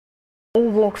All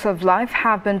walks of life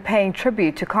have been paying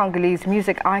tribute to Congolese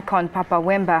music icon Papa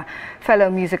Wemba. Fellow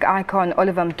music icon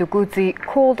Oliver Mtukudzi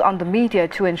called on the media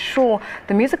to ensure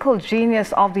the musical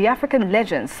genius of the African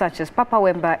legends such as Papa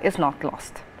Wemba is not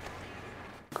lost.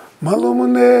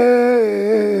 Malumune,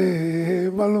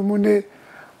 malumune,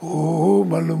 oh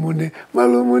malumune,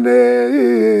 malumune,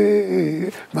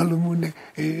 malumune.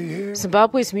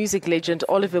 Zimbabwe's music legend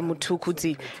Oliver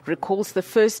Mtukudzi recalls the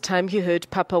first time he heard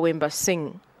Papa Wemba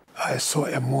sing. I saw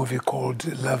a movie called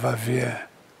Lavavia,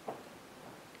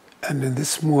 and in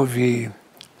this movie, he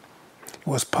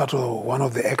was part of one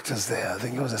of the actors there. I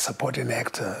think he was a supporting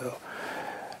actor,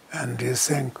 and he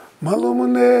sang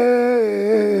Malumune,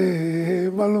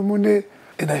 Malumune,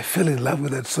 and I fell in love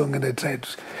with that song, and I tried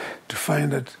to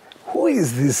find out who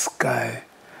is this guy,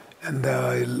 and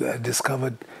I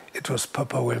discovered it was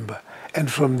Papa Wemba, and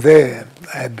from there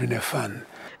I had been a fan.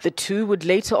 The two would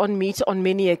later on meet on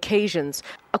many occasions.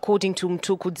 According to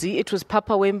Mtukudzi, it was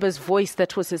Papa Wemba's voice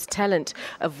that was his talent,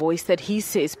 a voice that he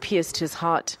says pierced his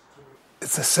heart.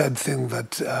 It's a sad thing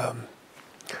that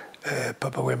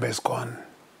Papa Wemba is gone.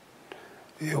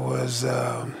 He was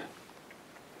a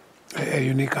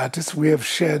unique artist. We have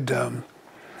shared the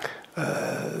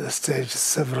stage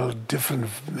several different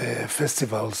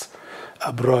festivals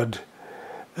abroad,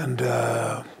 and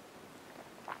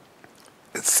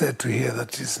it's sad to hear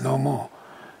that he's no more.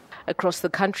 Across the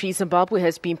country, Zimbabwe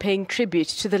has been paying tribute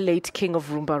to the late king of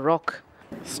Rumba rock.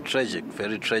 It's tragic,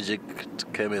 very tragic. It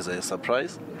came as a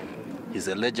surprise. He's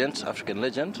a legend, African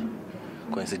legend.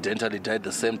 Coincidentally died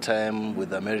the same time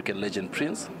with the American legend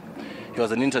Prince. He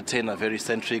was an entertainer, very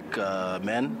eccentric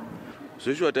man.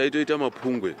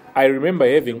 I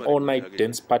remember having all-night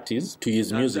dance parties to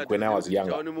his music when I was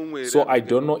younger, so I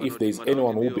don't know if there is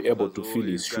anyone who will be able to fill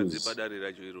his shoes.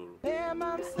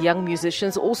 Young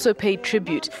musicians also paid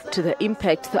tribute to the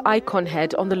impact the icon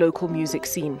had on the local music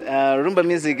scene. Rumba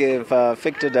music have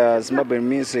affected Zimbabwean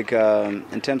music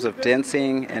in terms of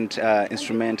dancing and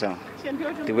instrumental.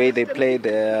 The way they play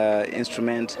the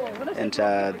instrument and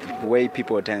the way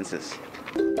people dances.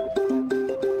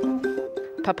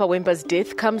 Papa Wemba's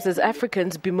death comes as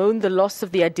Africans bemoan the loss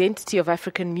of the identity of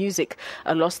African music,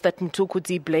 a loss that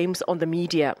Mtukudzi blames on the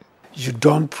media. You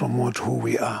don't promote who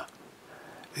we are.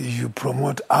 You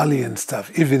promote alien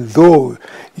stuff, even though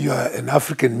you are an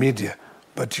African media,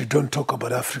 but you don't talk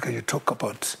about Africa, you talk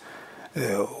about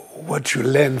what you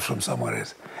learn from somewhere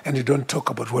else, and you don't talk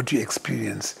about what you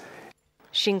experience.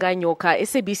 Shinga Nyoka,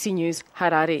 SABC News,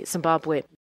 Harare, Zimbabwe.